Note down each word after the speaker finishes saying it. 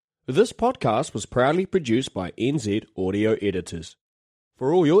This podcast was proudly produced by NZ Audio Editors.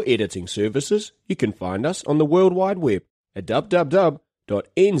 For all your editing services, you can find us on the World Wide Web at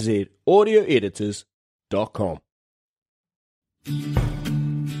www.nzaudioeditors.com.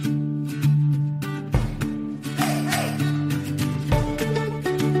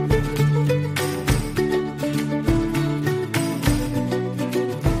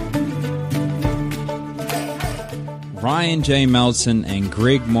 Ryan J. Melson and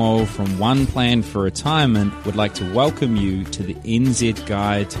Greg Moll from One Plan for Retirement would like to welcome you to the NZ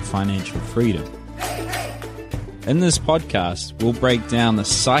Guide to Financial Freedom. In this podcast, we'll break down the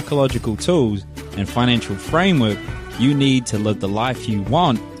psychological tools and financial framework you need to live the life you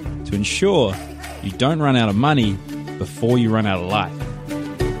want to ensure you don't run out of money before you run out of life.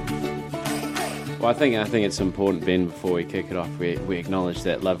 Well, I think it's important, Ben, before we kick it off, we acknowledge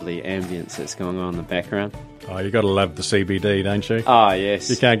that lovely ambience that's going on in the background. Oh, you got to love the CBD, don't you? Ah, yes.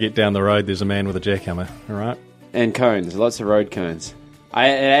 You can't get down the road, there's a man with a jackhammer, all right? And cones, lots of road cones. I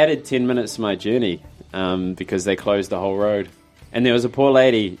added 10 minutes to my journey because they closed the whole road. And there was a poor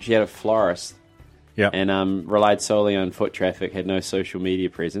lady, she had a florist, and relied solely on foot traffic, had no social media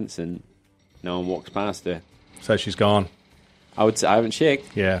presence, and no one walks past her. So she's gone. I haven't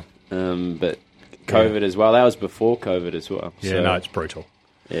checked. Yeah. But COVID as well. That was before COVID as well. Yeah, so, no, it's brutal.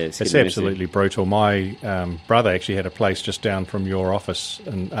 Yeah, it's absolutely brutal. My brother actually had a place just down from your office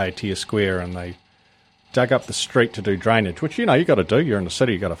in Aotea Square, and they dug up the street to do drainage, which, you got to do. You're in the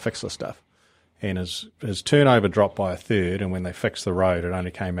city, you've got to fix the stuff. And his turnover dropped by a third, and when they fixed the road, it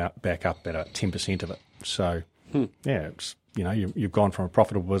only came out back up at 10% of it. So, yeah, it's, you've gone from a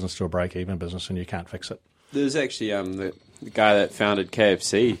profitable business to a break-even business, and you can't fix it. There was actually the guy that founded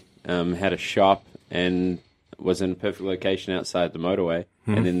KFC had a shop and was in a perfect location outside the motorway,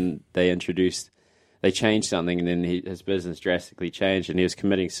 and then they changed something, and then his business drastically changed, and he was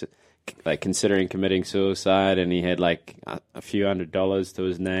considering committing suicide, and he had like a few $100s to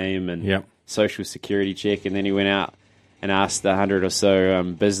his name and social security check, and then he went out and asked 100 or so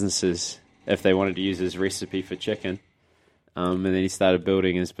businesses if they wanted to use his recipe for chicken, and then he started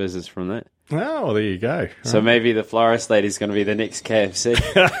building his business from that. Oh, well, there you go. So maybe the florist lady's going to be the next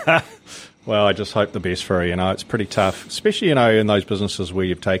KFC. Well, I just hope the best for her. It's pretty tough, especially, in those businesses where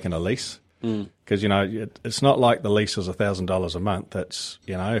you've taken a lease. Because, it's not like the lease is $1,000 a month. It's,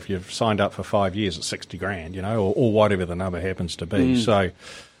 if you've signed up for 5 years, it's $60,000, or whatever the number happens to be. So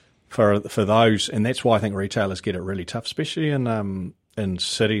for those, and that's why I think retailers get it really tough, especially in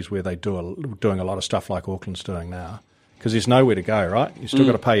cities where they doing a lot of stuff like Auckland's doing now. Because there's nowhere to go, right? You've still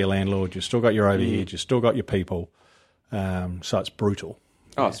got to pay your landlord, you've still got your overheads, you've still got your people. So it's brutal.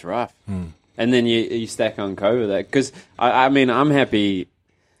 Oh, it's rough. And then you stack on COVID that. Because, I'm happy.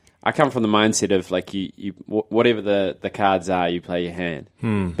 I come from the mindset of, like, you whatever the cards are, you play your hand.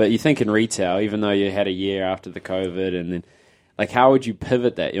 But you think in retail, even though you had a year after the COVID, and then, like, how would you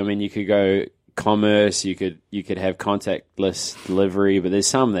pivot that? You could go commerce, you could have contactless delivery, but there's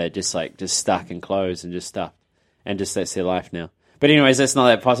some that are just stuck and closed and just stuffed. And just that's their life now. But anyways, that's not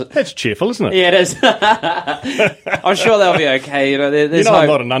that positive. That's cheerful, isn't it? Yeah, it is. I'm sure they'll be okay. There's I'm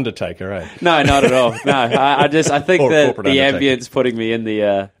not an undertaker, eh? No, not at all. No, I think that the ambience putting me in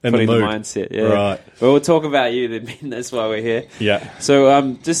the mindset. Yeah. Right. Well, we'll talk about you then, Ben. That's why we're here. Yeah.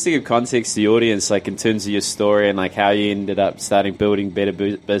 So, just to give context to the audience, like in terms of your story and like how you ended up building better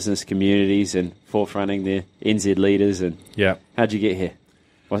business communities and forefronting the NZ leaders, and how'd you get here?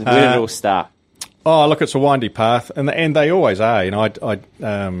 Where did it all start? Oh, look, it's a windy path, and they always are. I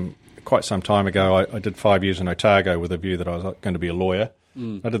quite some time ago, I did 5 years in Otago with a view that I was going to be a lawyer.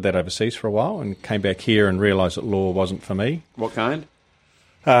 I did that overseas for a while and came back here and realised that law wasn't for me. What kind?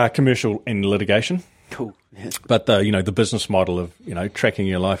 Commercial and litigation. Cool. Yeah. But the business model of tracking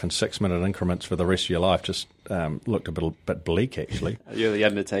your life in 6-minute increments for the rest of your life just looked a bit bleak, actually. You're the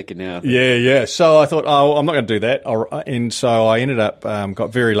undertaker now. Yeah. So I thought, I'm not going to do that, and so I ended up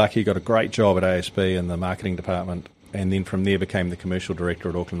got very lucky, got a great job at ASB in the marketing department, and then from there became the commercial director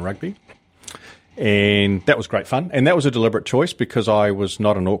at Auckland Rugby, and that was great fun. And that was a deliberate choice because I was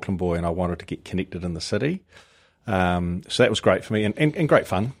not an Auckland boy and I wanted to get connected in the city. So that was great for me and great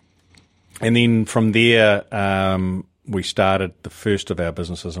fun. And then from there, we started the first of our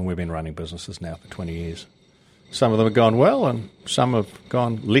businesses, and we've been running businesses now for 20 years. Some of them have gone well, and some have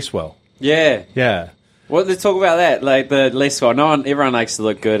gone less well. Yeah. Yeah. Well, let's talk about that, like the less well. Everyone likes to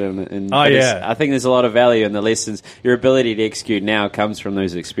look good, and I think there's a lot of value in the lessons. Your ability to execute now comes from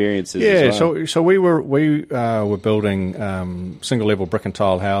those experiences. Yeah. As well. So we were building single level brick and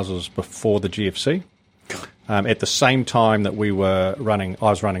tile houses before the GFC. At the same time that I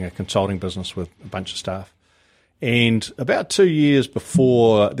was running a consulting business with a bunch of staff. And about 2 years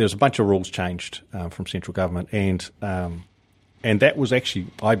before, there was a bunch of rules changed from central government, and that was actually,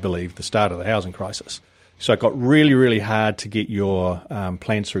 I believe, the start of the housing crisis. So it got really, really hard to get your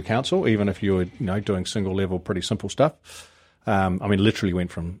plans through council, even if you were doing single level, pretty simple stuff. Literally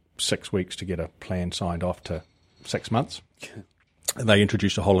went from 6 weeks to get a plan signed off to 6 months. And they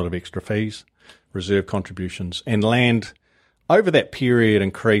introduced a whole lot of extra fees, reserve contributions, and land over that period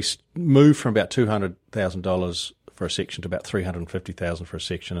moved from about $200,000 for a section to about $350,000 for a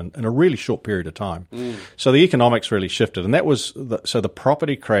section in a really short period of time. So the economics really shifted, and that was the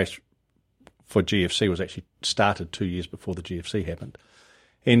property crash for GFC was actually started 2 years before the GFC happened.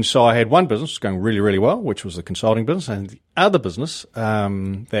 And so I had one business going really, really well, which was the consulting business, and the other business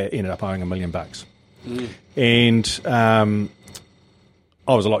that ended up owing $1 million. And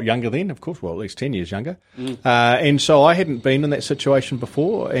I was a lot younger then, of course, well, at least 10 years younger. And so I hadn't been in that situation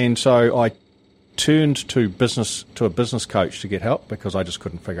before, and so I turned to a business coach to get help because I just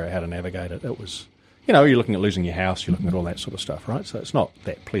couldn't figure out how to navigate it. It was, you're looking at losing your house, you're looking at all that sort of stuff, right? So it's not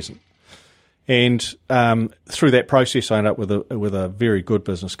that pleasant. And through that process, I ended up with a very good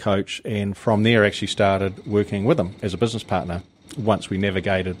business coach, and from there actually started working with him as a business partner once we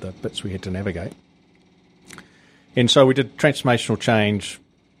navigated the bits we had to navigate. And so we did transformational change,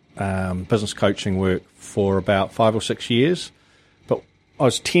 business coaching work for about 5 or 6 years. But I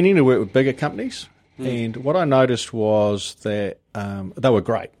was tending to work with bigger companies, and what I noticed was that they were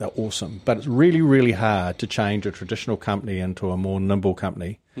great, they're awesome, but it's really, really hard to change a traditional company into a more nimble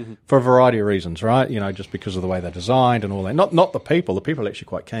company for a variety of reasons, right? Just because of the way they're designed and all that. Not the people are actually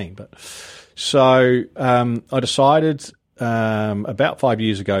quite keen. But so I decided about 5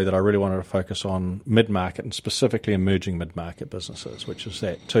 years ago that I really wanted to focus on mid-market and specifically emerging mid-market businesses, which is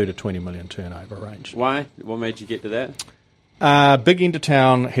that 2 to 20 million turnover range. Why? What made you get to that? Big end of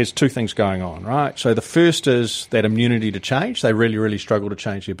town has two things going on, right? So the first is that immunity to change. They really, really struggle to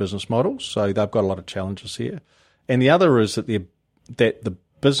change their business models, so they've got a lot of challenges here. And the other is that the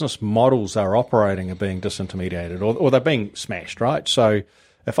business models they're operating are being disintermediated or they're being smashed, right? So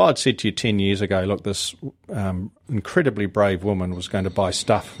if I had said to you 10 years ago, look, this incredibly brave woman was going to buy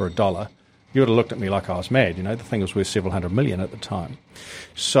stuff for $1, you would have looked at me like I was mad. The thing was worth several $100 million at the time.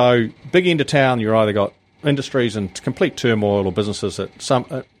 So big end of town, you've either got industries in complete turmoil or businesses that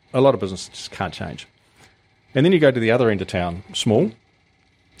a lot of businesses just can't change. And then you go to the other end of town, small.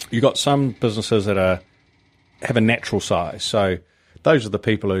 You've got some businesses that have a natural size. So those are the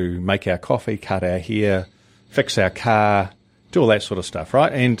people who make our coffee, cut our hair, fix our car, do all that sort of stuff,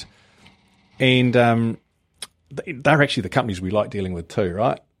 right? And they're actually the companies we like dealing with too,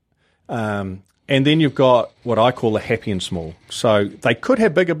 right? And then you've got what I call the happy and small. So they could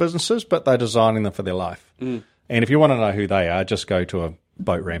have bigger businesses, but they're designing them for their life. And if you want to know who they are, just go to a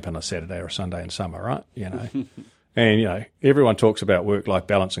boat ramp on a Saturday or a Sunday in summer, right? And, everyone talks about work-life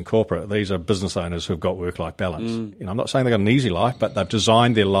balance in corporate. These are business owners who've got work-life balance. I'm not saying they've got an easy life, but they've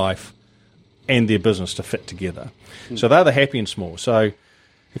designed their life and their business to fit together. So they're the happy and small. So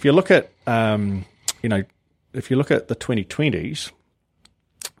if you look at, if you look at the 2020s,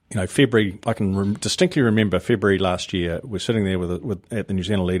 February, I can distinctly remember February last year, we're sitting there at the New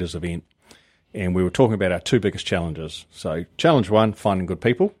Zealand Leaders event, and we were talking about our two biggest challenges. So challenge one, finding good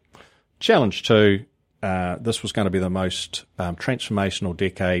people. Challenge two, this was going to be the most transformational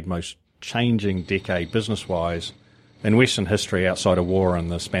decade, most changing decade business-wise in Western history outside of war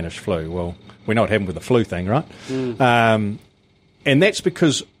and the Spanish flu. Well, we know what happened with the flu thing, right? And that's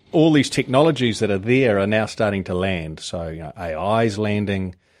because all these technologies that are there are now starting to land. So AI's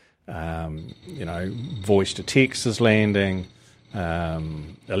landing, voice to text is landing,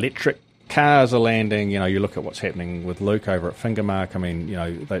 electric cars are landing. You look at what's happening with Luke over at Fingermark.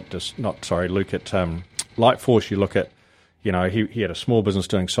 Luke at Lightforce. You look at, he had a small business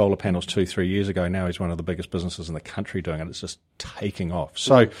doing solar panels 2-3 years ago. Now he's one of the biggest businesses in the country doing it. It's just taking off.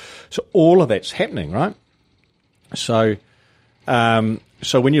 So all of that's happening, right? So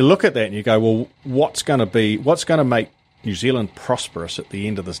when you look at that and you go, well, what's going to make New Zealand prosperous at the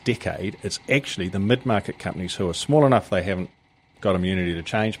end of this decade? It's actually the mid-market companies who are small enough they haven't got immunity to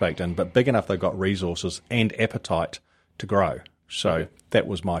change baked in, but big enough they've got resources and appetite to grow. So that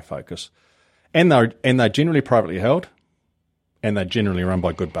was my focus. And they're generally privately held, and they're generally run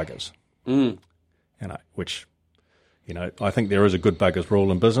by good buggers. Which, I think there is a good buggers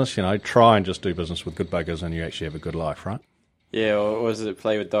rule in business. Try and just do business with good buggers and you actually have a good life, right? Yeah, or was it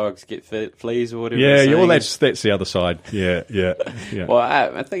play with dogs, get fleas or whatever? Yeah, well, that's the other side. Yeah. Well,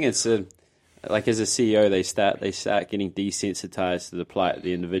 I think it's like as a CEO, they start getting desensitized to the plight of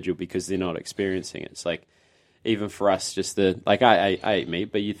the individual because they're not experiencing it. It's like even for us, just I eat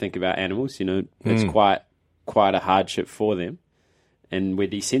meat, but you think about animals, it's quite quite a hardship for them, and we're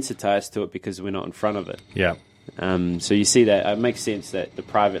desensitized to it because we're not in front of it. Yeah. So you see that it makes sense that the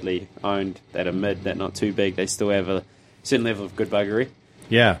privately owned, that are mid, that not too big, they still have a certain level of good buggery.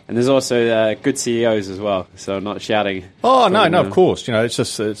 Yeah. And there's also good CEOs as well, so I'm not shouting. Oh, no, of course. It's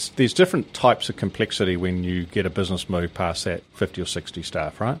just there's different types of complexity when you get a business move past that 50 or 60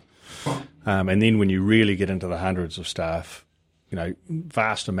 staff, right? And then when you really get into the hundreds of staff,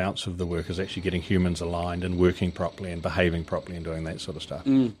 vast amounts of the work is actually getting humans aligned and working properly and behaving properly and doing that sort of stuff.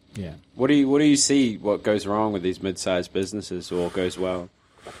 Yeah. What do you see what goes wrong with these mid-sized businesses or goes well?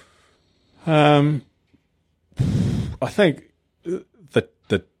 I think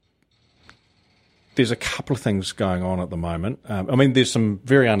there's a couple of things going on at the moment. There's some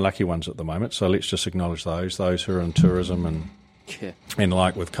very unlucky ones at the moment, so let's just acknowledge those who are in tourism and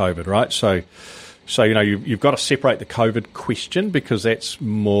like with COVID, right? So you've got to separate the COVID question, because that's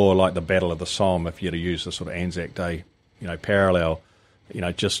more like the Battle of the Somme, if you're to use the sort of Anzac Day, parallel.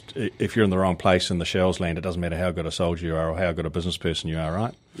 Just if you're in the wrong place in the shells land, it doesn't matter how good a soldier you are or how good a business person you are,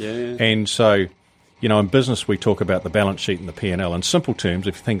 right? Yeah. And so, in business we talk about the balance sheet and the P&L. In simple terms,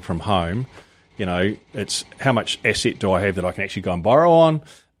 if you think from home, it's how much asset do I have that I can actually go and borrow on,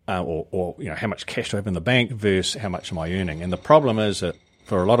 or how much cash do I have in the bank versus how much am I earning? And the problem is that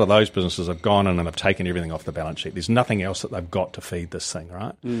for a lot of those businesses, have gone in and have taken everything off the balance sheet. There's nothing else that they've got to feed this thing,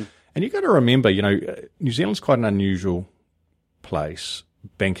 right? And you've got to remember, New Zealand's quite an unusual place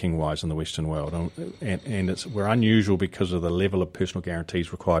banking-wise in the Western world, and we're unusual because of the level of personal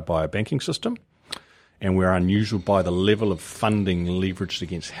guarantees required by a banking system, and we're unusual by the level of funding leveraged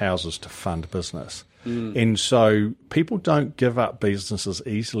against houses to fund business. And so people don't give up businesses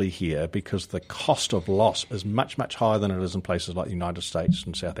easily here because the cost of loss is much, much higher than it is in places like the United States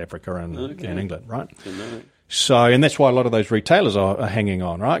and South Africa and England, right? So, and that's why a lot of those retailers are hanging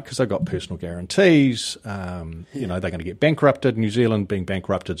on, right? Because they've got personal guarantees. They're going to get bankrupted. New Zealand being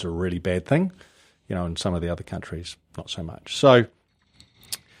bankrupted is a really bad thing. In some of the other countries, not so much. So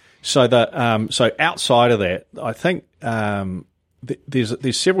outside of that, I think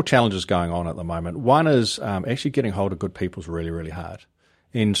there's several challenges going on at the moment. One is actually getting hold of good people is really, really hard.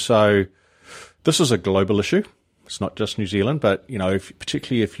 And so this is a global issue. It's not just New Zealand, but,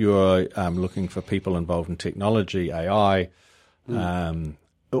 particularly if you're looking for people involved in technology, AI,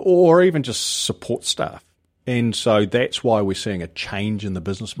 or even just support staff. And so that's why we're seeing a change in the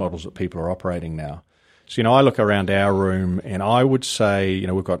business models that people are operating now. So, I look around our room and I would say,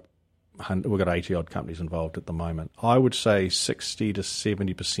 we've got 80-odd companies involved at the moment. I would say 60 to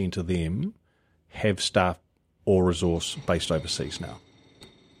 70% of them have staff or resource based overseas now.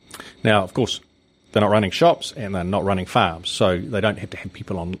 Now, of course, they're not running shops and they're not running farms, so they don't have to have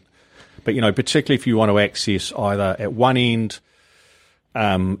people on. But, particularly if you want to access either at one end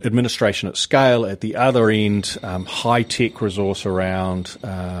administration at scale, at the other end high-tech resource around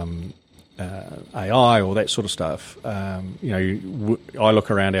AI or that sort of stuff. I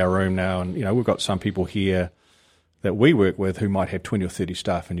look around our room now and, we've got some people here that we work with who might have 20 or 30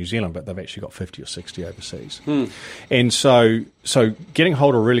 staff in New Zealand, but they've actually got 50 or 60 overseas. And so getting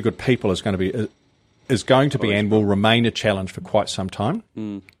hold of really good people is going to be and will remain a challenge for quite some time.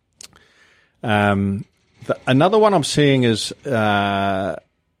 Another one I'm seeing is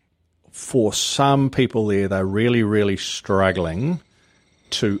for some people there, they're really, really struggling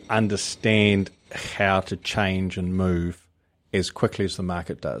to understand how to change and move as quickly as the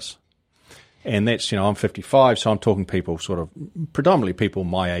market does. And that's, I'm 55, so I'm talking people predominantly people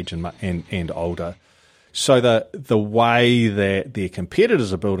my age and older. So the way that their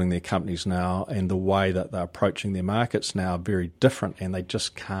competitors are building their companies now and the way that they're approaching their markets now are very different, and they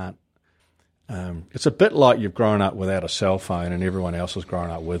just can't. It's a bit like you've grown up without a cell phone and everyone else has grown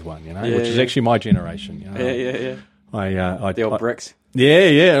up with one, which is actually my generation. Yeah. The old bricks.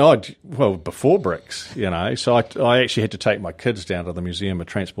 Yeah. Well, before bricks, So I actually had to take my kids down to the Museum of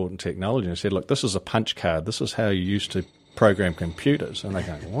Transport and Technology and said, look, this is a punch card. This is how you used to program computers. And they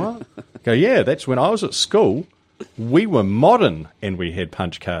go, what? I go, yeah, that's when I was at school. We were modern and we had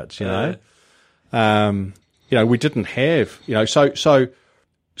punch cards, we didn't have,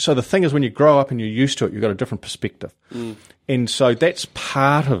 So the thing is, when you grow up and you're used to it, you've got a different perspective. And so that's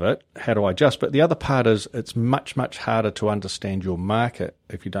part of it, how to adjust. But the other part is it's much, much harder to understand your market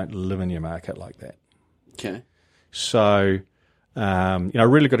if you don't live in your market like that. Okay. So, a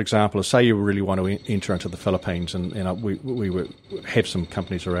really good example is, say you really want to enter into the Philippines, and we have some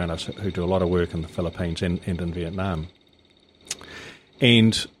companies around us who do a lot of work in the Philippines and in Vietnam.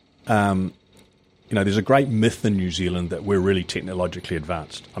 And there's a great myth in New Zealand that we're really technologically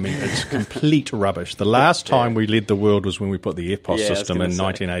advanced. I mean, it's complete rubbish. The last time we led the world was when we put the EFTPOS system in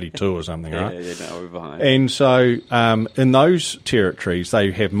 1982 or something, right? We're behind. And so in those territories,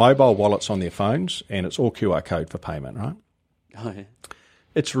 they have mobile wallets on their phones, and it's all QR code for payment, right? Oh, yeah.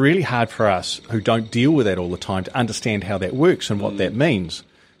 It's really hard for us who don't deal with that all the time to understand how that works and what that means,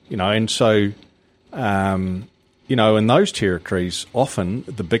 and so... in those territories, often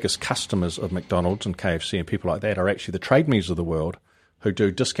the biggest customers of McDonald's and KFC and people like that are actually the Trade Me's of the world who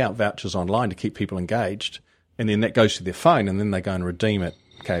do discount vouchers online to keep people engaged, and then that goes to their phone, and then they go and redeem at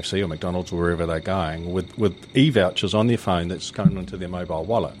KFC or McDonald's or wherever they're going with e-vouchers on their phone that's going into their mobile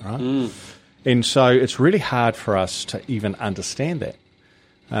wallet, right? And so it's really hard for us to even understand that.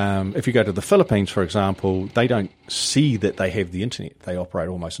 If you go to the Philippines, for example, they don't see that they have the internet. They operate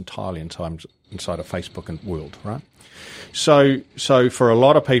almost entirely inside a Facebook world, right? So for a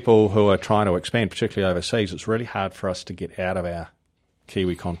lot of people who are trying to expand, particularly overseas, it's really hard for us to get out of our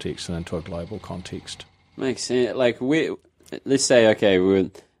Kiwi context and into a global context. Makes sense. Like, let's say, okay,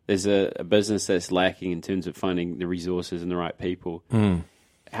 there's a business that's lacking in terms of finding the resources and the right people.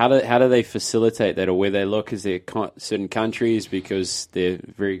 How do they facilitate that, or where they look? Is there certain countries because they're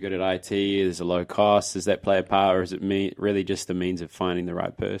very good at IT? There's a low cost. Does that play a part, or is it really just a means of finding the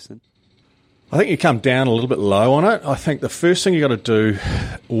right person? I think you come down a little bit low on it. I think the first thing you got to do,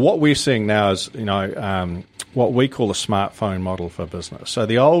 what we're seeing now is what we call the smartphone model for business. So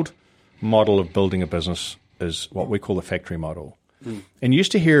the old model of building a business is what we call the factory model, and you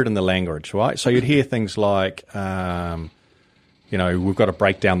used to hear it in the language, right? So you'd hear things like. We've got to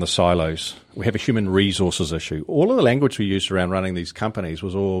break down the silos. We have a human resources issue. All of the language we used around running these companies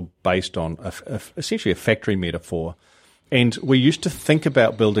was all based on essentially a factory metaphor. And we used to think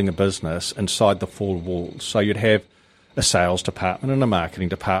about building a business inside the four walls. So you'd have a sales department and a marketing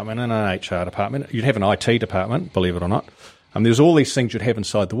department and an HR department. You'd have an IT department, believe it or not. There's all these things you'd have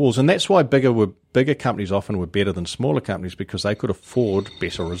inside the walls. And that's why bigger companies often were better than smaller companies, because they could afford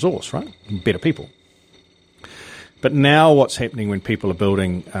better resource, right? And better people. But now what's happening when people are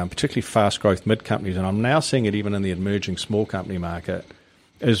building particularly fast-growth mid-companies, and I'm now seeing it even in the emerging small company market,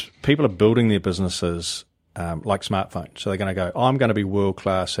 is people are building their businesses like smartphones. So they're going to go, I'm going to be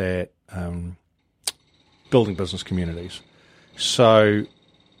world-class at building business communities. So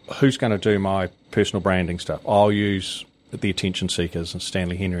who's going to do my personal branding stuff? I'll use the Attention Seekers and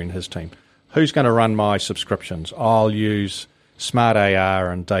Stanley Henry and his team. Who's going to run my subscriptions? I'll use Smart AR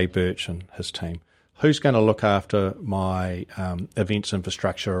and Dave Birch and his team. Who's going to look after my events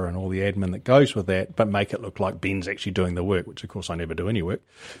infrastructure and all the admin that goes with that, but make it look like Ben's actually doing the work, which, of course, I never do any work.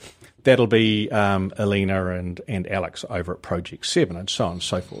 That'll be Alina and Alex over at Project 7 and so on and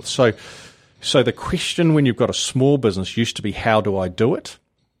so forth. So the question when you've got a small business used to be, how do I do it?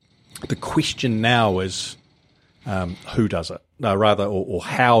 The question now is who does it? No, rather, or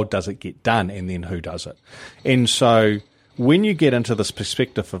how does it get done, and then who does it? And so when you get into this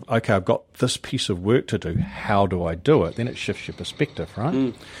perspective of, okay, I've got this piece of work to do, how do I do it? Then it shifts your perspective,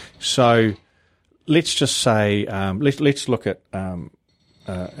 right? So let's just say, let's look at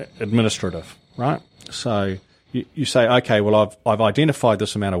administrative, right? So you say, okay, well, I've identified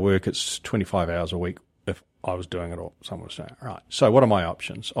this amount of work. It's 25 hours a week if I was doing it, or someone was doing it. Right. So what are my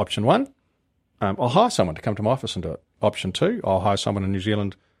options? Option one, I'll hire someone to come to my office and do it. Option two, I'll hire someone in New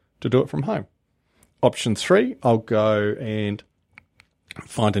Zealand to do it from home. Option three, I'll go and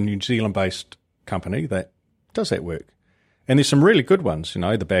find a New Zealand-based company that does that work. And there's some really good ones,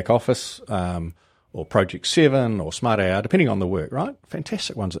 the back office, or Project 7 or Smart AR, depending on the work, right?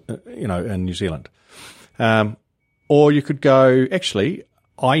 Fantastic ones, in New Zealand. Or you could go, actually,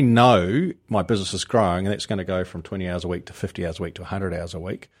 I know my business is growing, and that's going to go from 20 hours a week to 50 hours a week to 100 hours a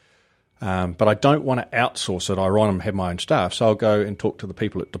week. But I don't want to outsource it. I want to have my own staff. So I'll go and talk to the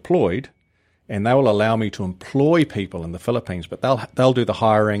people at Deployed, and they will allow me to employ people in the Philippines, but they'll do the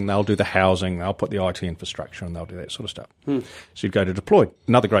hiring, they'll do the housing, they'll put the IT infrastructure, and they'll do that sort of stuff. So you'd go to Deployed,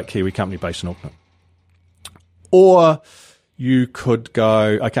 another great Kiwi company based in Auckland. Or you could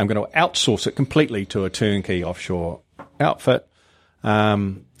go, okay, I'm going to outsource it completely to a turnkey offshore outfit.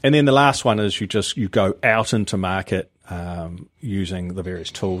 And then the last one is you go out into market using the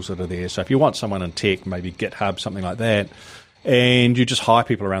various tools that are there. So if you want someone in tech, maybe GitHub, something like that, and you just hire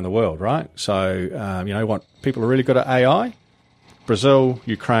people around the world, right? So, want people who are really good at AI, Brazil,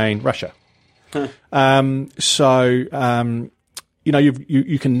 Ukraine, Russia. You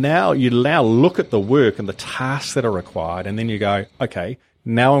can now look at the work and the tasks that are required, and then you go, okay,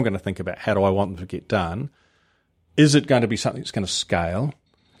 now I'm going to think about how do I want them to get done. Is it going to be something that's going to scale?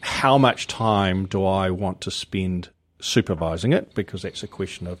 How much time do I want to spend supervising it? Because that's a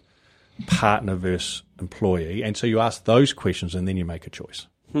question of partner versus employee. And so you ask those questions and then you make a choice.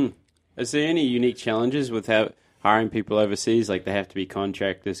 Is there any unique challenges with hiring people overseas? Like they have to be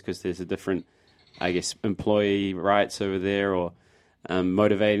contractors because there's a different, I guess, employee rights over there, or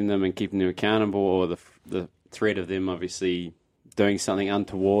motivating them and keeping them accountable, or the threat of them obviously doing something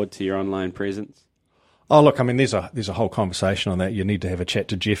untoward to your online presence? Oh, look, I mean, there's a whole conversation on that. You need to have a chat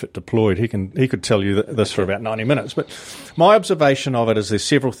to Jeff at Deployed. He could tell you this for about 90 minutes. But my observation of it is there's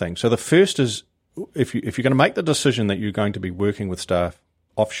several things. So the first is if you're going to make the decision that you're going to be working with staff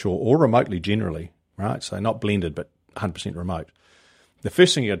offshore or remotely generally, right? So not blended, but 100% remote. The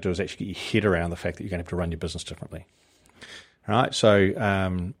first thing you got to do is actually get your head around the fact that you're going to have to run your business differently, right? So,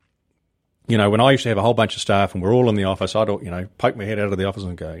 when I used to have a whole bunch of staff and we're all in the office, I'd, poke my head out of the office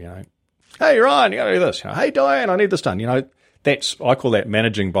and go, hey, Ryan, you got to do this. Hey, Diane, I need this done. I call that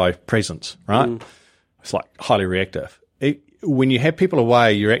managing by presence, right? It's like highly reactive. When you have people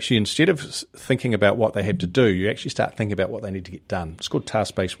away, you're actually, instead of thinking about what they have to do, you actually start thinking about what they need to get done. It's called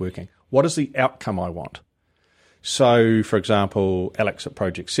task-based working. What is the outcome I want? So, for example, Alex at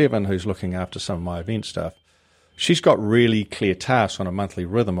Project 7, who's looking after some of my event stuff, she's got really clear tasks on a monthly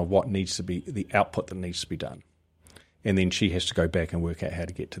rhythm of what needs to be, the output that needs to be done. And then she has to go back and work out how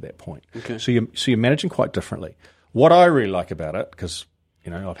to get to that point. Okay. So you're managing quite differently. What I really like about it, because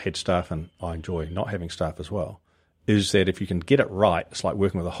I've had staff and I enjoy not having staff as well, is that if you can get it right, it's like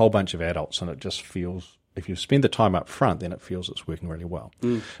working with a whole bunch of adults, and it just feels, if you spend the time up front, then it feels it's working really well.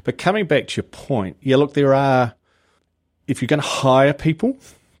 But coming back to your point, look, if you're going to hire people,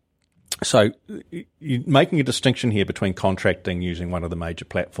 so you're making a distinction here between contracting using one of the major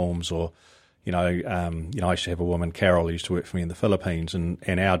platforms, or I used to have a woman, Carol, who used to work for me in the Philippines, and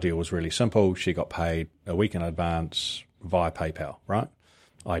our deal was really simple. She got paid a week in advance via PayPal, right?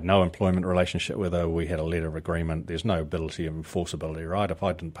 I had no employment relationship with her. We had a letter of agreement. There's no ability of enforceability, right? If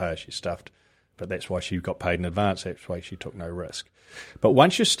I didn't pay her, she stuffed. But that's why she got paid in advance. That's why she took no risk. But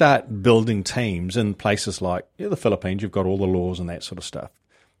once you start building teams in places like the Philippines, you've got all the laws and that sort of stuff.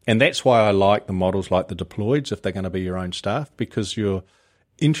 And that's why I like the models like the Deployeds, if they're going to be your own staff, because you're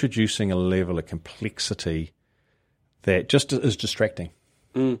introducing a level of complexity that just is distracting.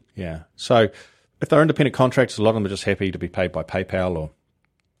 Yeah. So if they're independent contractors, a lot of them are just happy to be paid by PayPal or,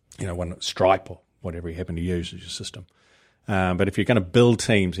 Stripe or whatever you happen to use as your system. But if you're going to build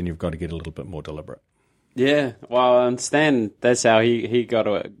teams, then you've got to get a little bit more deliberate. Yeah. Well, Stan, that's how he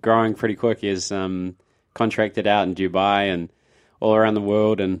got growing pretty quick. He is contracted out in Dubai and all around the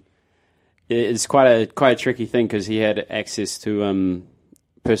world. And it's quite a tricky thing because he had access to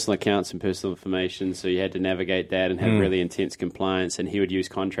personal accounts and personal information, so you had to navigate that and have really intense compliance, and he would use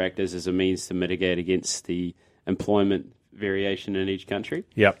contractors as a means to mitigate against the employment variation in each country.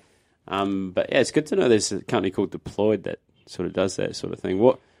 Yep. But it's good to know there's a company called Deployed that sort of does that sort of thing.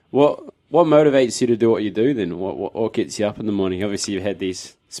 What motivates you to do what you do then? What gets you up in the morning? Obviously you've had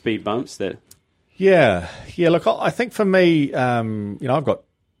these speed bumps that... Yeah. Look, I think for me, I've got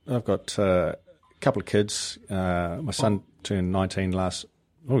a couple of kids. My son turned 19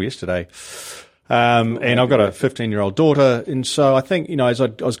 yesterday. And I've got a 15-year-old daughter. And so I think, as I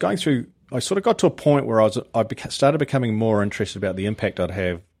was going through, I sort of got to a point where I started becoming more interested about the impact I'd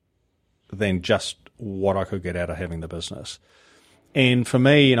have than just what I could get out of having the business. And for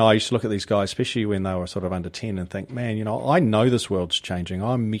me, I used to look at these guys, especially when they were sort of under 10, and think, man, I know this world's changing.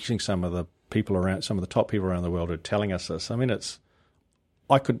 I'm meeting some of the top people around the world who are telling us this. I mean,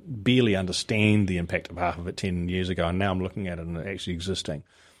 I could barely understand the impact of half of it 10 years ago, and now I'm looking at it and it's actually existing.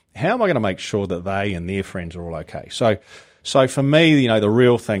 How am I going to make sure that they and their friends are all okay? So for me, the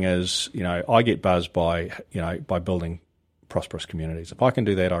real thing is, I get buzzed by building prosperous communities. If I can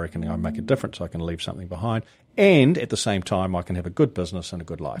do that, I reckon I make a difference. I can leave something behind, and at the same time, I can have a good business and a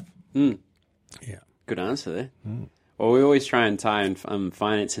good life. Yeah, good answer there. Well, we always try and tie in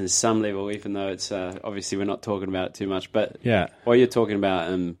finance in some level, even though it's obviously we're not talking about it too much. But what you're talking about,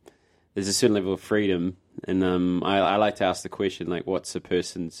 there's a certain level of freedom, and I like to ask the question, like, what's a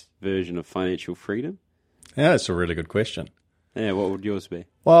person's version of financial freedom? Yeah, that's a really good question. Yeah, what would yours be?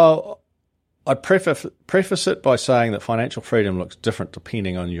 Well, I'd preface it by saying that financial freedom looks different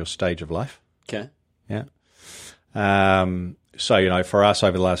depending on your stage of life. Okay. Yeah. So, for us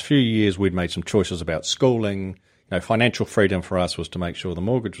over the last few years, we'd made some choices about schooling. Financial freedom for us was to make sure the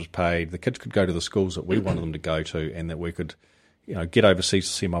mortgage was paid, the kids could go to the schools that we wanted them to go to, and that we could, get overseas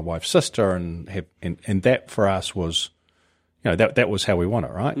to see my wife's sister, and that for us was, that was how we want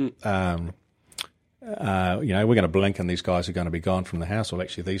it, right? We're going to blink and these guys are going to be gone from the house. Well,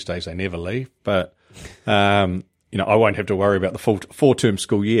 actually, these days they never leave. But, I won't have to worry about the full 4-term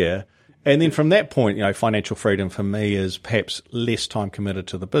school year. And then from that point, financial freedom for me is perhaps less time committed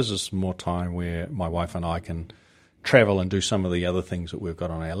to the business, more time where my wife and I can travel and do some of the other things that we've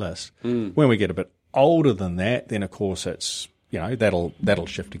got on our list. When we get a bit older than that, then of course it's, that'll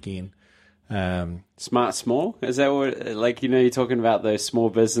shift again. Smart small? Is that what, you're talking about those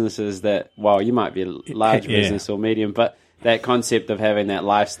small businesses that, well, you might be a large business or medium, but that concept of having that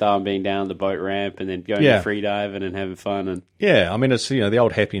lifestyle and being down the boat ramp and then going to free diving and having fun. And it's, the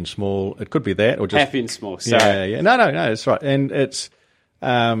old happy and small. It could be that or just. Happy and small, sorry. Yeah. No, that's right. And it's,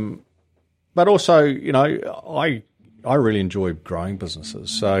 but also, I really enjoy growing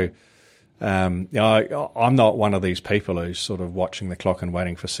businesses. So, I'm not one of these people who's sort of watching the clock and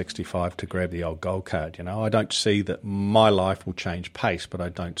waiting for 65 to grab the old gold card. I don't see that my life will change pace, but I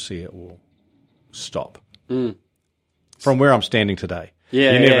don't see it will stop. From where I'm standing today.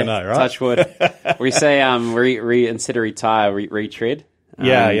 Yeah, you never know, right? Touch wood. We say instead of retire, retread.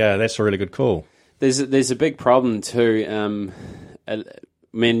 That's a really good call. There's a big problem too.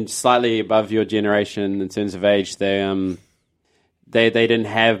 Men slightly above your generation in terms of age, they didn't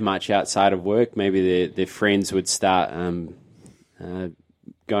have much outside of work. Maybe their friends would start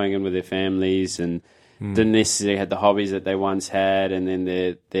going in with their families and didn't necessarily have the hobbies that they once had, and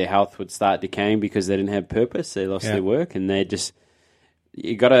then their health would start decaying because they didn't have purpose. They lost their work, and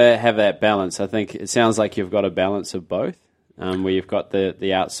you got to have that balance. I think it sounds like you've got a balance of both, where you've got the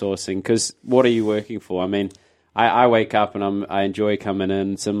outsourcing. Because what are you working for? I mean, I wake up and I enjoy coming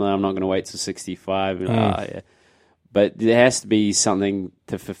in. Similar, I'm not going to wait till 65. But there has to be something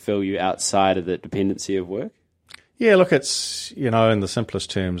to fulfill you outside of the dependency of work. Yeah, look, it's, in the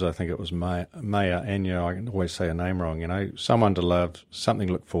simplest terms, I think it was Maya Angelou, I can always say her name wrong, someone to love, something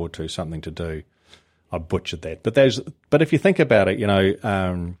to look forward to, something to do. I butchered that. But if you think about it,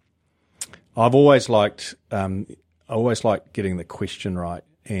 I've always liked getting the question right.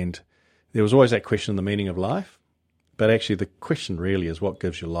 And there was always that question, the meaning of life. But actually the question really is what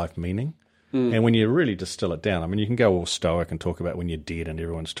gives your life meaning. And when you really distill it down, I mean, you can go all stoic and talk about when you're dead and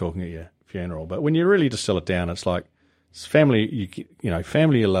everyone's talking at your funeral, but when you really distill it down, it's like it's family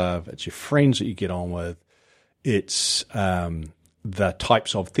family you love, it's your friends that you get on with, it's the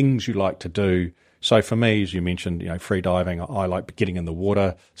types of things you like to do. So for me, as you mentioned, free diving, I like getting in the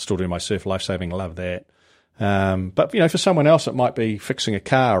water, still doing my surf lifesaving, love that. But for someone else, it might be fixing a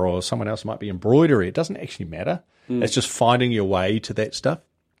car, or someone else might be embroidery. It doesn't actually matter. It's just finding your way to that stuff.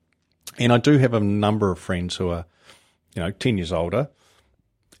 And I do have a number of friends who are, 10 years older,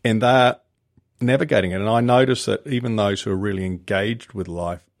 and they're navigating it. And I notice that even those who are really engaged with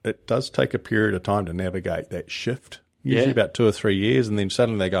life, it does take a period of time to navigate that shift, usually about 2 or 3 years, and then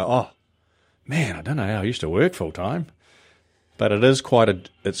suddenly they go, oh, man, I don't know how I used to work full time. But it's quite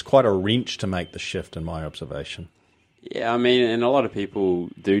a wrench to make the shift, in my observation. Yeah, I mean, and a lot of people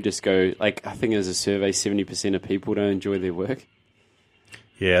do just go, I think there's a survey, 70% of people don't enjoy their work.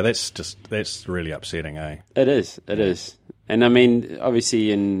 Yeah, that's really upsetting, eh? It is. And I mean,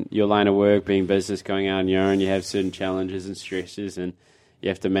 obviously in your line of work, being business, going out on your own, you have certain challenges and stresses, and you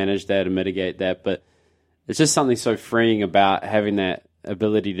have to manage that and mitigate that. But it's just something so freeing about having that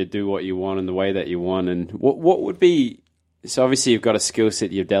ability to do what you want in the way that you want. And what would be, so obviously you've got a skill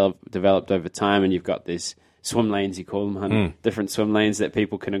set you've developed over time, and you've got these swim lanes, you call them, different swim lanes that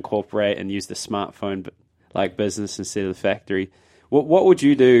people can incorporate and use the smartphone like business instead of the factory. What would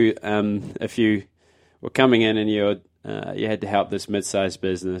you do if you were coming in and you had to help this mid-sized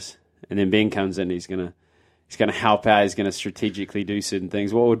business, and then Ben comes in, he's gonna help out, he's gonna strategically do certain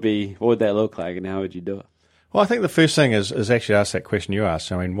things. What would that look like, and how would you do it? Well, I think the first thing is actually ask that question you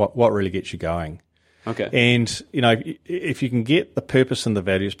asked. I mean, what really gets you going? Okay. And if you can get the purpose and the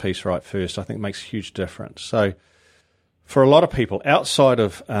values piece right first, I think it makes a huge difference. So for a lot of people, outside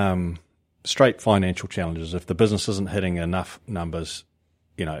of straight financial challenges, if the business isn't hitting enough numbers,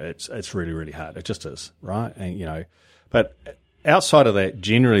 it's really, really hard. It just is, right? And but outside of that,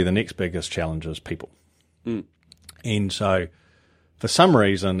 generally the next biggest challenge is people. And so for some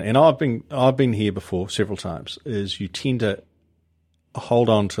reason, and I've been here before several times, is you tend to hold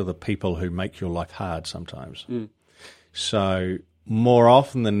on to the people who make your life hard sometimes. So more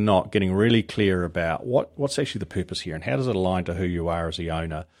often than not, getting really clear about what's actually the purpose here, and how does it align to who you are as the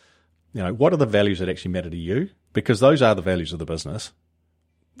owner. What are the values that actually matter to you? Because those are the values of the business.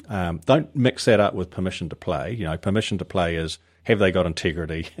 Don't mix that up with permission to play. Permission to play is, have they got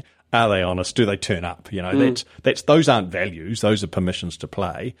integrity? Are they honest? Do they turn up? Those aren't values. Those are permissions to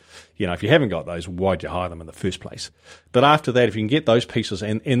play. If you haven't got those, why'd you hire them in the first place? But after that, if you can get those pieces,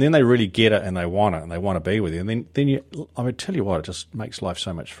 and then they really get it and they want it and they want to be with you, and then I would tell you what, it just makes life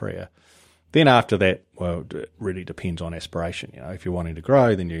so much freer. Then after that, well, it really depends on aspiration. If you're wanting to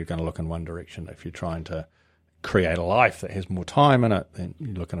grow, then you're going to look in one direction. If you're trying to create a life that has more time in it, then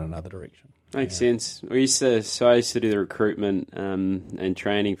you look in another direction. Makes sense. I used to do the recruitment and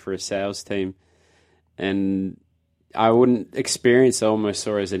training for a sales team, and I wouldn't experience it, almost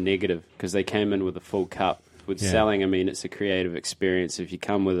saw as a negative because they came in with a full cup. With selling, I mean, it's a creative experience. If you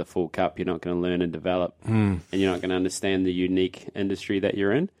come with a full cup, you're not going to learn and develop, and you're not going to understand the unique industry that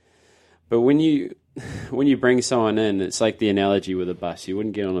you're in. But when you bring someone in, it's like the analogy with a bus. You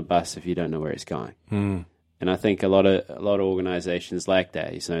wouldn't get on a bus if you don't know where it's going. And I think a lot of organizations like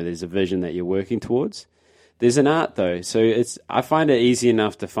that. There's a vision that you're working towards. There's an art though, so I find it easy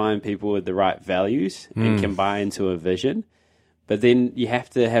enough to find people with the right values and can buy into a vision. But then you have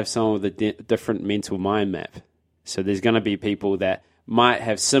to have someone with a different mental mind map. So there's going to be people that might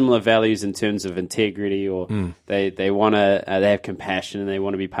have similar values in terms of integrity, or they have compassion and they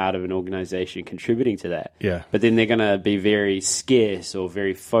want to be part of an organization contributing to that. Yeah. But then they're going to be very scarce or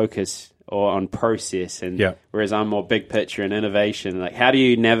very focused or on process, whereas I'm more big picture and innovation. Like, how do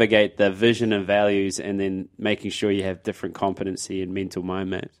you navigate the vision and values and then making sure you have different competency and mental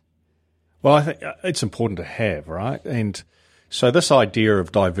mind maps? Well, I think it's important to have, right? And so this idea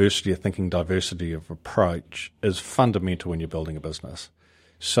of diversity of thinking, diversity of approach is fundamental when you're building a business.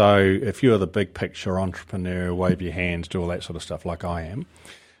 So if you're the big picture entrepreneur, wave your hands, do all that sort of stuff like I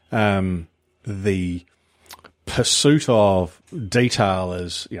am, the pursuit of detail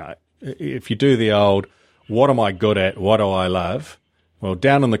is, if you do the old, what am I good at, what do I love? Well,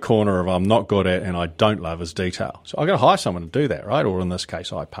 down in the corner of I'm not good at and I don't love is detail. So I've got to hire someone to do that, right? Or in this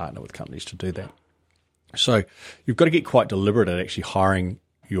case, I partner with companies to do that. So you've got to get quite deliberate at actually hiring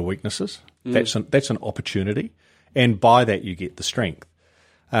your weaknesses. That's an opportunity, and by that you get the strength.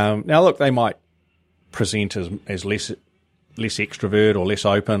 Now, look, they might present as less extrovert or less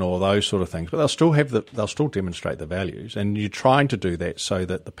open or those sort of things, but they'll still demonstrate the values, and you're trying to do that so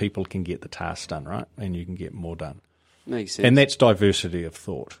that the people can get the task done, right, and you can get more done. Makes sense. And that's diversity of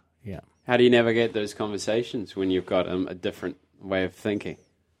thought. Yeah. How do you navigate those conversations when you've got a different way of thinking?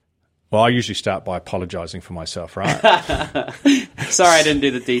 Well, I usually start by apologising for myself, right? Sorry, I didn't do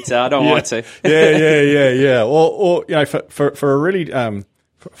the detail. I don't want to. Yeah. Or for a really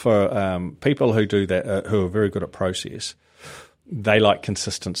for people who do that, who are very good at process, they like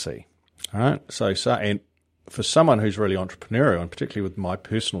consistency. All right. So and for someone who's really entrepreneurial, and particularly with my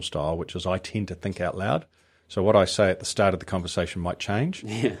personal style, which is I tend to think out loud. So what I say at the start of the conversation might change.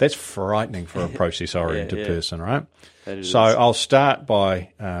 Yeah. That's frightening for a process-oriented person, right? So I'll start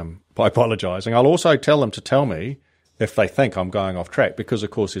by apologising. I'll also tell them to tell me if they think I'm going off track, because,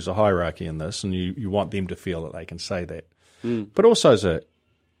 of course, there's a hierarchy in this, and you want them to feel that they can say that. But also as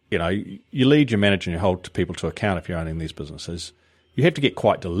you lead, you manage, and you hold people to account if you're owning these businesses. You have to get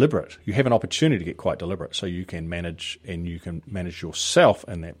quite deliberate. You have an opportunity to get quite deliberate so you can manage, and you can manage yourself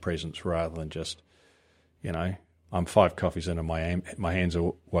in that presence rather than just, I'm 5 coffees in and my hands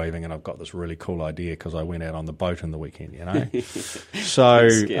are waving and I've got this really cool idea because I went out on the boat in the weekend,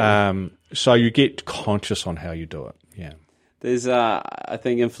 So you get conscious on how you do it, yeah. There's, I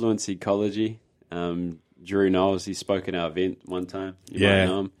think, Influence Ecology. Drew Knowles, he spoke at our event one time. You might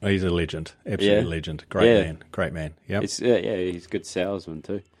know him. He's a legend, absolute legend. Great man. Yep. He's a good salesman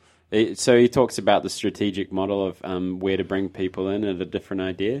too. So he talks about the strategic model of where to bring people in at a different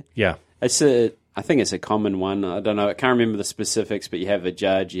idea. Yeah. I think it's a common one. I don't know. I can't remember the specifics, but you have a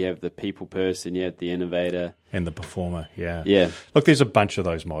judge, you have the people person, you have the innovator. And the performer, yeah. Yeah. Look, there's a bunch of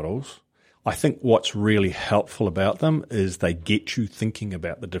those models. I think what's really helpful about them is they get you thinking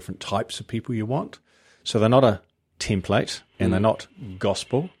about the different types of people you want. So they're not a template, and they're not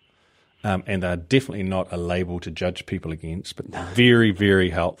gospel, and they're definitely not a label to judge people against, but very,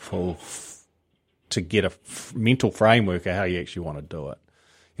 very helpful to get a mental framework of how you actually want to do it.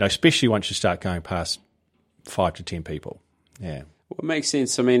 Especially once you start going past 5 to 10 people. Yeah. Well, it makes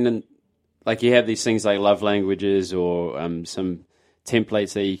sense. I mean, like you have these things like love languages or some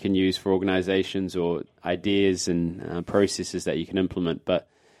templates that you can use for organizations or ideas and processes that you can implement. But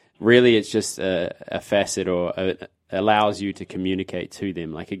really it's just a facet or it allows you to communicate to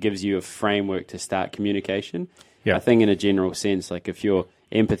them. Like it gives you a framework to start communication. Yeah. I think in a general sense, like if you're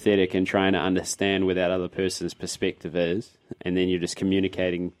empathetic and trying to understand where that other person's perspective is, and then you're just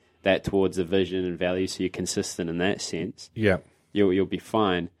communicating that towards a vision and value, so you're consistent in that sense. Yeah, you'll be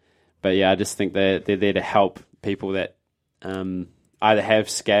fine. But yeah, I just think they're there to help people that either have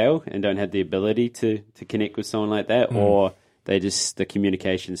scale and don't have the ability to connect with someone like that, or the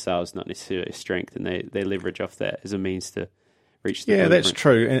communication style is not necessarily a strength, and they leverage off that as a means to reach the blueprint. That's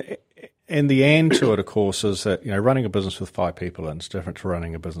true. And the and to it, of course, is that, running a business with 5 people and it's different to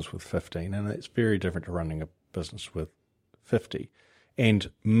running a business with 15, and it's very different to running a business with 50. And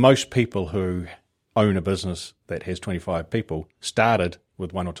most people who own a business that has 25 people started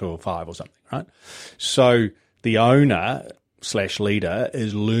with 1 or 2 or 5 or something, right? So the owner / leader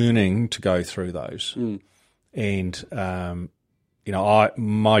is learning to go through those. And,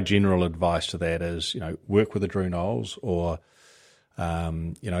 my general advice to that is, work with a Drew Knowles or,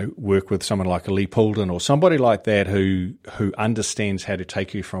 work with someone like a Lee Poulton or somebody like that who understands how to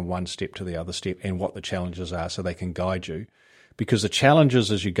take you from one step to the other step and what the challenges are so they can guide you. Because the challenges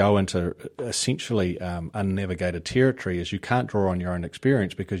as you go into essentially unnavigated territory is you can't draw on your own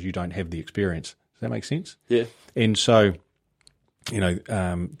experience because you don't have the experience. Does that make sense? Yeah. And so,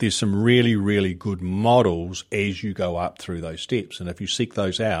 there's some really, really good models as you go up through those steps. And if you seek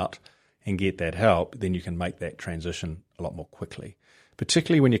those out and get that help, then you can make that transition a lot more quickly,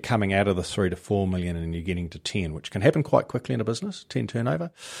 particularly when you're coming out of the 3 to 4 million and you're getting to 10, which can happen quite quickly in a business, 10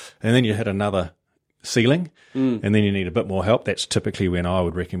 turnover. And then you hit another ceiling and then you need a bit more help. That's typically when I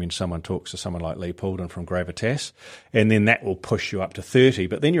would recommend someone talks to someone like Lee Poulton from Gravitas, and then that will push you up to 30,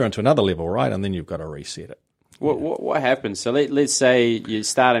 but then you're onto another level, right? And then you've got to reset it. What happens? So let's say you're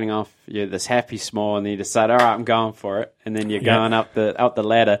starting off, you're this happy small, and then you decide, all right, I'm going for it, and then you're going up the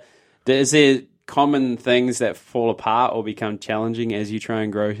ladder. Is there common things that fall apart or become challenging as you try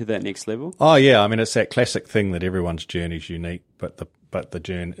and grow to that next level? Oh yeah, I mean it's that classic thing that everyone's journey is unique, but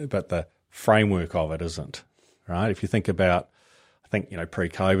the framework of it isn't, right? If you think about, I think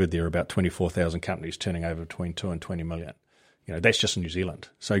pre-COVID there were about 24,000 companies turning over between 2 and 20 million. That's just in New Zealand.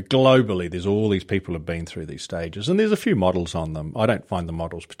 So globally, there's all these people who have been through these stages, and there's a few models on them. I don't find the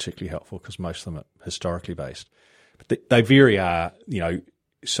models particularly helpful because most of them are historically based. But they vary,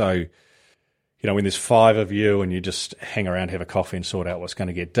 so, when there's 5 of you and you just hang around, have a coffee and sort out what's going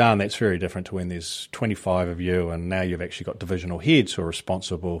to get done, that's very different to when there's 25 of you and now you've actually got divisional heads who are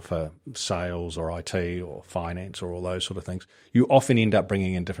responsible for sales or IT or finance or all those sort of things. You often end up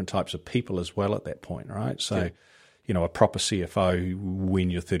bringing in different types of people as well at that point, right? So, a proper CFO when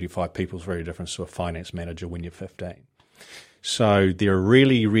you're 35 people is very different to a finance manager when you're 15. So there are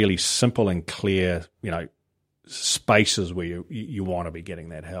really, really simple and clear, spaces where you want to be getting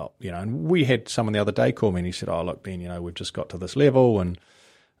that help. And we had someone the other day call me and he said, oh, look, Ben, we've just got to this level and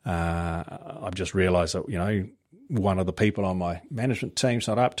I've just realised that, one of the people on my management team's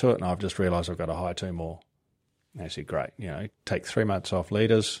not up to it and I've just realised I've got to hire 2 more. And I said, great, take 3 months off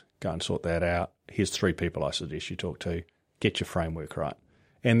leaders, go and sort that out. Here's 3 people I suggest you talk to. Get your framework right.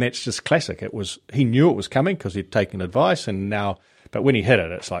 And that's just classic. He knew it was coming because he'd taken advice but when he hit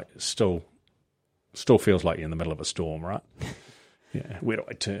it, it's like, it still feels like you're in the middle of a storm, right? Yeah, where do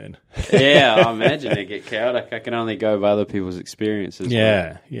I turn? Yeah, I imagine it get chaotic. I can only go by other people's experiences.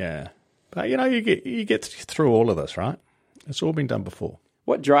 Yeah. But, you get through all of this, right? It's all been done before.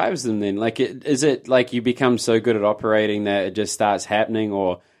 What drives them then? Is it like you become so good at operating that it just starts happening,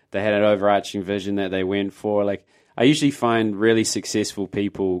 or they had an overarching vision that they went for? I usually find really successful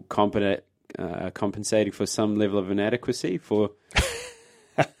people compensating for some level of inadequacy for...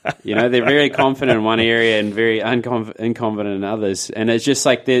 they're very confident in one area and very inconfident in others, and it's just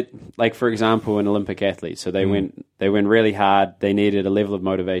like for example, an Olympic athlete. So they went really hard. They needed a level of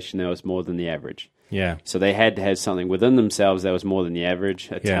motivation that was more than the average. Yeah. So they had to have something within themselves that was more than the average,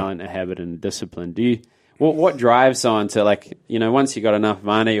 a talent, a habit, and a discipline. What drives on to once you got enough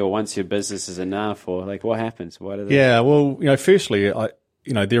money or once your business is enough, or what happens? Firstly,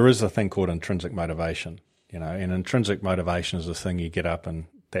 there is a thing called intrinsic motivation. And intrinsic motivation is the thing you get up and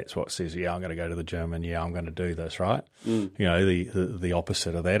that's what says, I'm going to go to the gym and I'm going to do this, right? The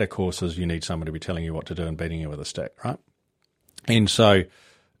opposite of that, of course, is you need someone to be telling you what to do and beating you with a stick, right? And so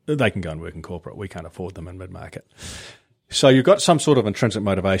they can go and work in corporate. We can't afford them in mid-market. So you've got some sort of intrinsic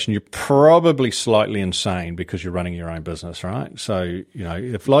motivation. You're probably slightly insane because you're running your own business, right? So,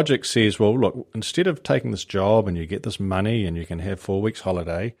 if logic says, well, look, instead of taking this job and you get this money and you can have 4 weeks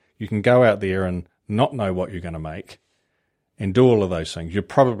holiday, you can go out there and not know what you're going to make and do all of those things. You're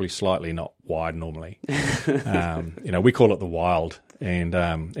probably slightly not wired normally. We call it the wild, and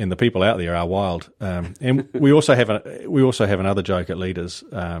the people out there are wild. And we also have another joke at Leaders,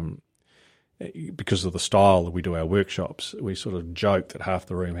 because of the style that we do our workshops. We sort of joke that half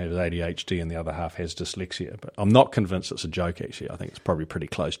the room has ADHD and the other half has dyslexia. But I'm not convinced it's a joke, actually. I think it's probably pretty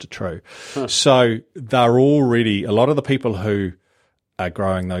close to true. Huh. So they're already, a lot of the people who are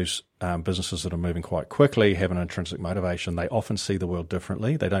growing those businesses that are moving quite quickly have an intrinsic motivation. They often see the world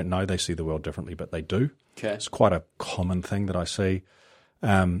differently. They don't know they see the world differently, but they do. Okay. It's quite a common thing that I see.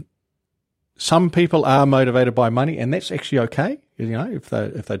 Some people are motivated by money, and that's actually okay. if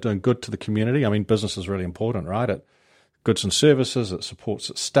they're doing good to the community. I mean, business is really important, right? It goods and services, it supports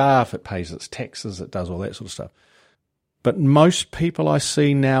its staff, it pays its taxes, it does all that sort of stuff. But most people I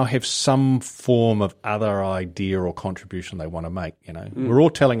see now have some form of other idea or contribution they want to make. We're all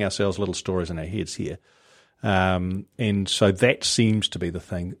telling ourselves little stories in our heads here. And so that seems to be the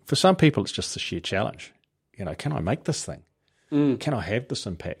thing. For some people, it's just the sheer challenge. Can I make this thing? Can I have this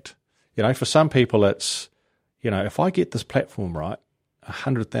impact? For some people, it's, if I get this platform right,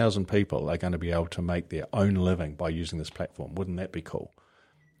 100,000 people are going to be able to make their own living by using this platform. Wouldn't that be cool?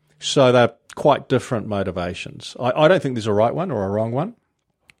 So they're quite different motivations. I don't think there's a right one or a wrong one.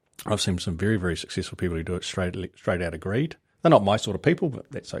 I've seen some very, very successful people who do it straight out of greed. They're not my sort of people,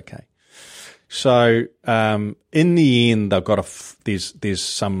 but that's okay. So in the end, they've got there's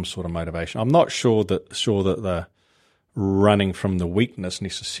some sort of motivation. I'm not sure that they're running from the weakness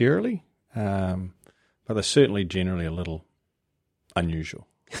necessarily, but they're certainly generally a little unusual.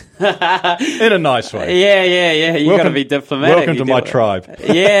 In a nice way. Yeah. You got to be diplomatic. Welcome to my tribe.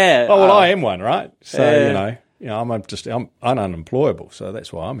 Yeah. Oh, well, I am one, right? So, I'm unemployable, so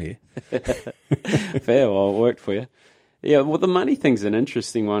that's why I'm here. Fair, well, it worked for you. Yeah, well, the money thing's an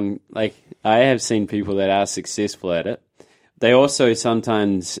interesting one. Like, I have seen people that are successful at it. They also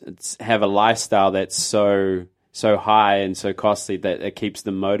sometimes have a lifestyle that's so high and so costly that it keeps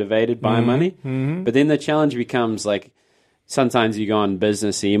them motivated by money. Mm-hmm. But then the challenge becomes, like, sometimes you go on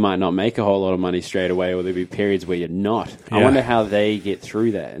business and you might not make a whole lot of money straight away, or there'll be periods where you're not. Yeah. I wonder how they get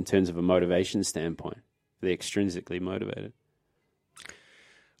through that in terms of a motivation standpoint. They're extrinsically motivated.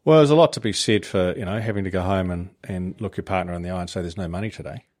 Well, there's a lot to be said for, having to go home and look your partner in the eye and say there's no money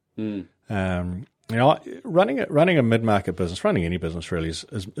today. Running a mid-market business, running any business really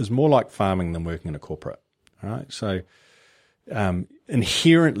is more like farming than working in a corporate. All right? So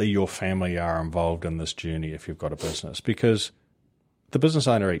inherently your family are involved in this journey if you've got a business, because the business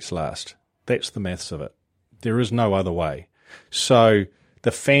owner eats last. That's the maths of it. There is no other way. So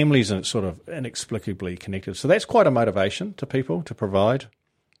the families are sort of inexplicably connected. So that's quite a motivation to people to provide.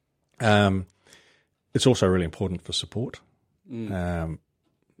 It's also really important for support.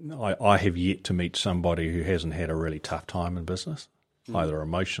 I have yet to meet somebody who hasn't had a really tough time in business, either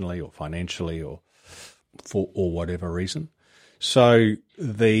emotionally or financially or for whatever reason. So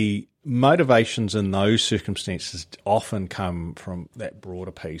the motivations in those circumstances often come from that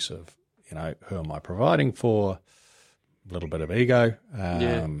broader piece of, who am I providing for? A little bit of ego.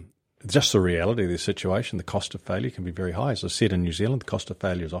 Just the reality of the situation, the cost of failure can be very high. As I said, in New Zealand, the cost of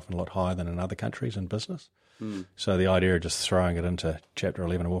failure is often a lot higher than in other countries in business. So the idea of just throwing it into Chapter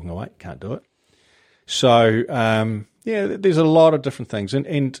 11 and walking away, can't do it. So, there's a lot of different things.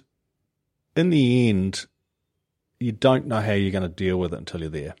 And in the end, you don't know how you're going to deal with it until you're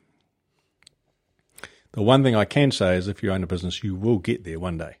there. The one thing I can say is if you own a business, you will get there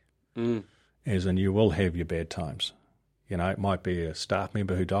one day. As in you will have your bad times. It might be a staff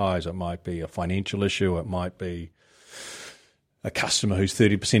member who dies. It might be a financial issue. It might be a customer who's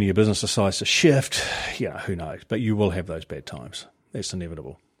 30% of your business decides to shift. Who knows? But you will have those bad times. That's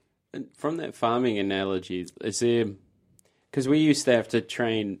inevitable. And from that farming analogy, is there... Because we used to have to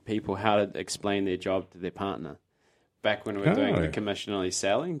train people how to explain their job to their partner back when we were doing the commission-only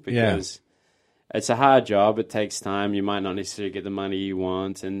selling, because it's a hard job. It takes time. You might not necessarily get the money you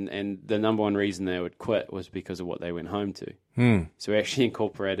want. And the number one reason they would quit was because of what they went home to. So we actually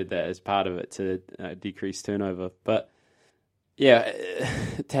incorporated that as part of it to decrease turnover. But, to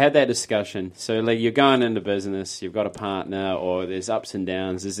have that discussion. So, like, you're going into business, you've got a partner, or there's ups and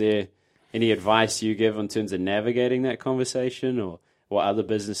downs. Is there any advice you give in terms of navigating that conversation, or what other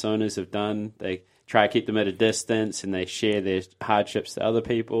business owners have done? They try to keep them at a distance and they share their hardships to other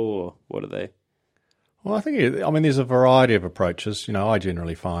people, or what are they? Well, there's a variety of approaches. I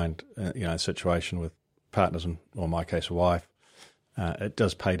generally find, a situation with partners, or in my case, a wife, it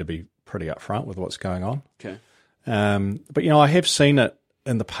does pay to be pretty upfront with what's going on. Okay. But, I have seen it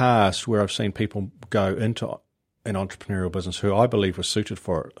in the past where I've seen people go into an entrepreneurial business who I believe was suited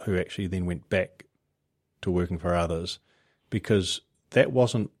for it, who actually then went back to working for others because that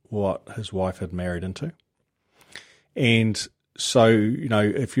wasn't what his wife had married into. And so,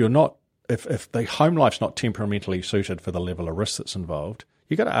 if you're not, if the home life's not temperamentally suited for the level of risk that's involved,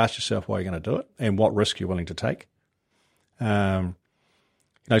 you've got to ask yourself why you're going to do it and what risk you're willing to take. Some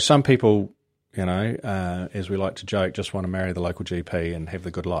people, as we like to joke, just want to marry the local GP and have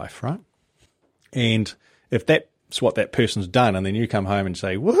the good life, right? And if that's what that person's done, and then you come home and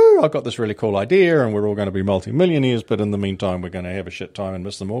say, woohoo, I've got this really cool idea and we're all going to be multi-millionaires, but in the meantime, we're going to have a shit time and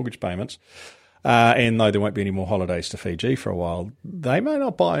miss the mortgage payments. And though there won't be any more holidays to Fiji for a while, they may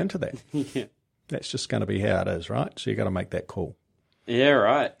not buy into that. That's just going to be how it is, right? So you've got to make that call. Yeah,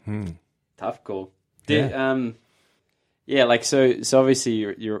 right. Tough call. Like so obviously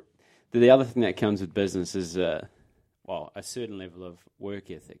you're the other thing that comes with business is a certain level of work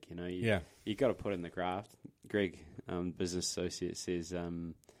ethic. You got to put in the graft. Greg, business associate, says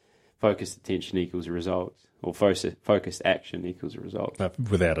focused attention equals results, or focused action equals result.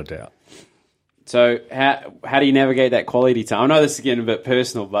 Without a doubt. So how do you navigate that quality time? I know this is getting a bit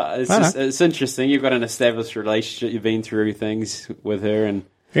personal, but it's interesting. You've got an established relationship. You've been through things with her, and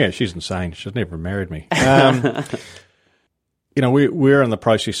yeah, she's insane. She's never married me. We're in the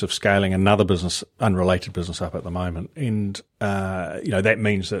process of scaling another business, unrelated business, up at the moment, and that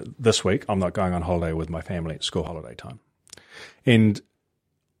means that this week I'm not going on holiday with my family at school holiday time, and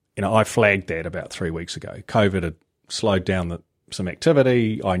I flagged that about 3 weeks ago. COVID had slowed down some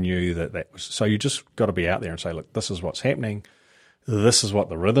activity. I knew that was so. You just got to be out there and say, look, this is what's happening. This is what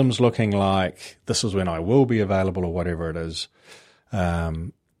the rhythm's looking like. This is when I will be available, or whatever it is.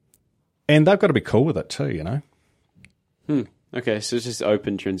 And they've got to be cool with it too, Okay, so it's just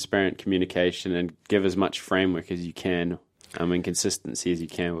open, transparent communication, and give as much framework as you can, and consistency as you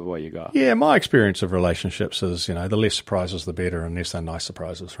can with what you got. Yeah, my experience of relationships is, the less surprises, the better, unless they're nice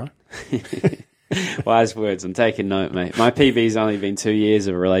surprises, right? Wise words. I'm taking note, mate. My PB's only been 2 years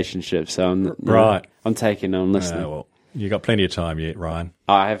of a relationship, so I'm taking on listening. Well, you got plenty of time yet, Ryan.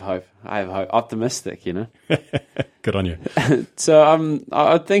 I have hope. Optimistic, Good on you. So I'm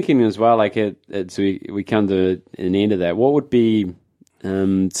thinking as well, like we come to an end of that. What would be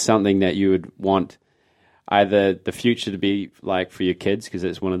something that you would want either the future to be like for your kids, because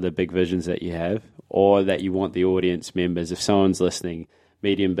it's one of the big visions that you have, or that you want the audience members, if someone's listening,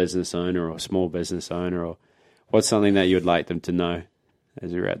 medium business owner or small business owner, or what's something that you would like them to know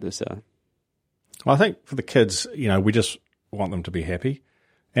as we wrap this up? Well, I think for the kids, we just want them to be happy.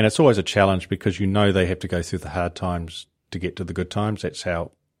 And it's always a challenge because they have to go through the hard times to get to the good times. That's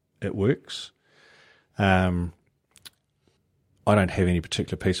how it works. I don't have any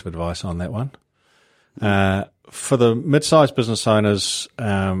particular piece of advice on that one. For the mid-sized business owners,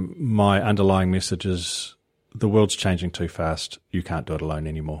 my underlying message is the world's changing too fast. You can't do it alone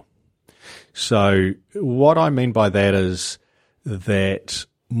anymore. So what I mean by that is that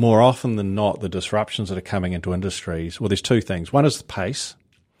more often than not, the disruptions that are coming into industries, well, there's two things. One is the pace.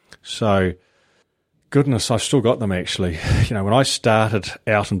 So, goodness, I've still got them actually. When I started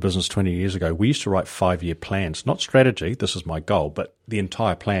out in business 20 years ago, we used to write 5-year plans, not strategy, this is my goal, but the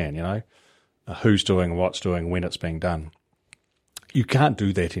entire plan, who's doing, what's doing, when it's being done. You can't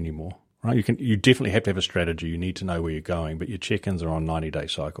do that anymore, right? You definitely have to have a strategy. You need to know where you're going, but your check-ins are on 90-day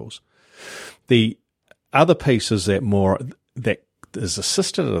cycles. The other piece is that is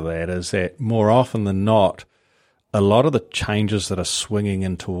assisted to that is that more often than not, a lot of the changes that are swinging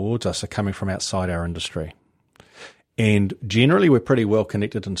in towards us are coming from outside our industry. And generally, we're pretty well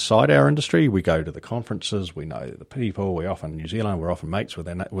connected inside our industry. We go to the conferences, we know the people, we're often in New Zealand, we're often mates with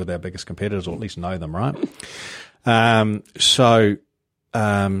our biggest competitors, or at least know them, right?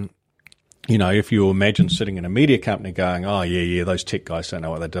 If you imagine sitting in a media company going, oh, yeah, those tech guys don't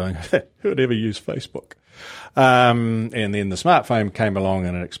know what they're doing. Who would ever use Facebook? And then the smartphone came along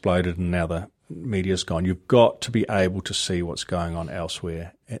and it exploded, and now the media's gone. You've got to be able to see what's going on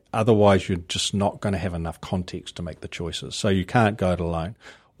elsewhere. Otherwise, you're just not going to have enough context to make the choices. So you can't go it alone.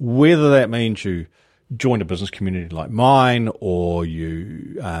 Whether that means you join a business community like mine, or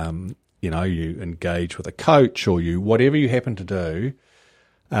you engage with a coach, or whatever you happen to do,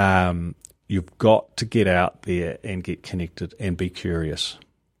 you've got to get out there and get connected and be curious.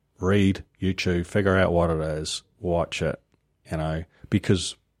 Read YouTube, figure out what it is, watch it,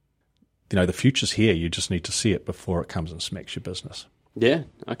 because the future's here. You just need to see it before it comes and smacks your business. Yeah,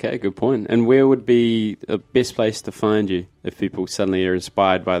 okay, good point. And where would be the best place to find you if people suddenly are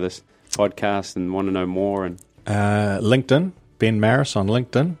inspired by this podcast and want to know more? And LinkedIn, Ben Maris on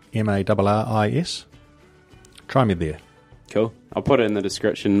LinkedIn, MARRIS. Try me there. Cool. I'll put it in the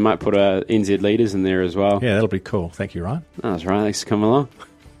description. Might put NZ Leaders in there as well. Yeah, that'll be cool. Thank you, Ryan. That's right. Thanks for coming along.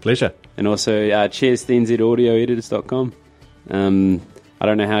 Pleasure. And also, cheers to NZAudioEditors.com. I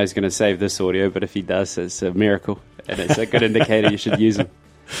don't know how he's going to save this audio, but if he does, it's a miracle. And it's a good indicator you should use them.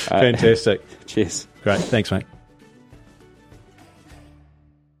 Fantastic. Cheers. Great. Thanks, mate.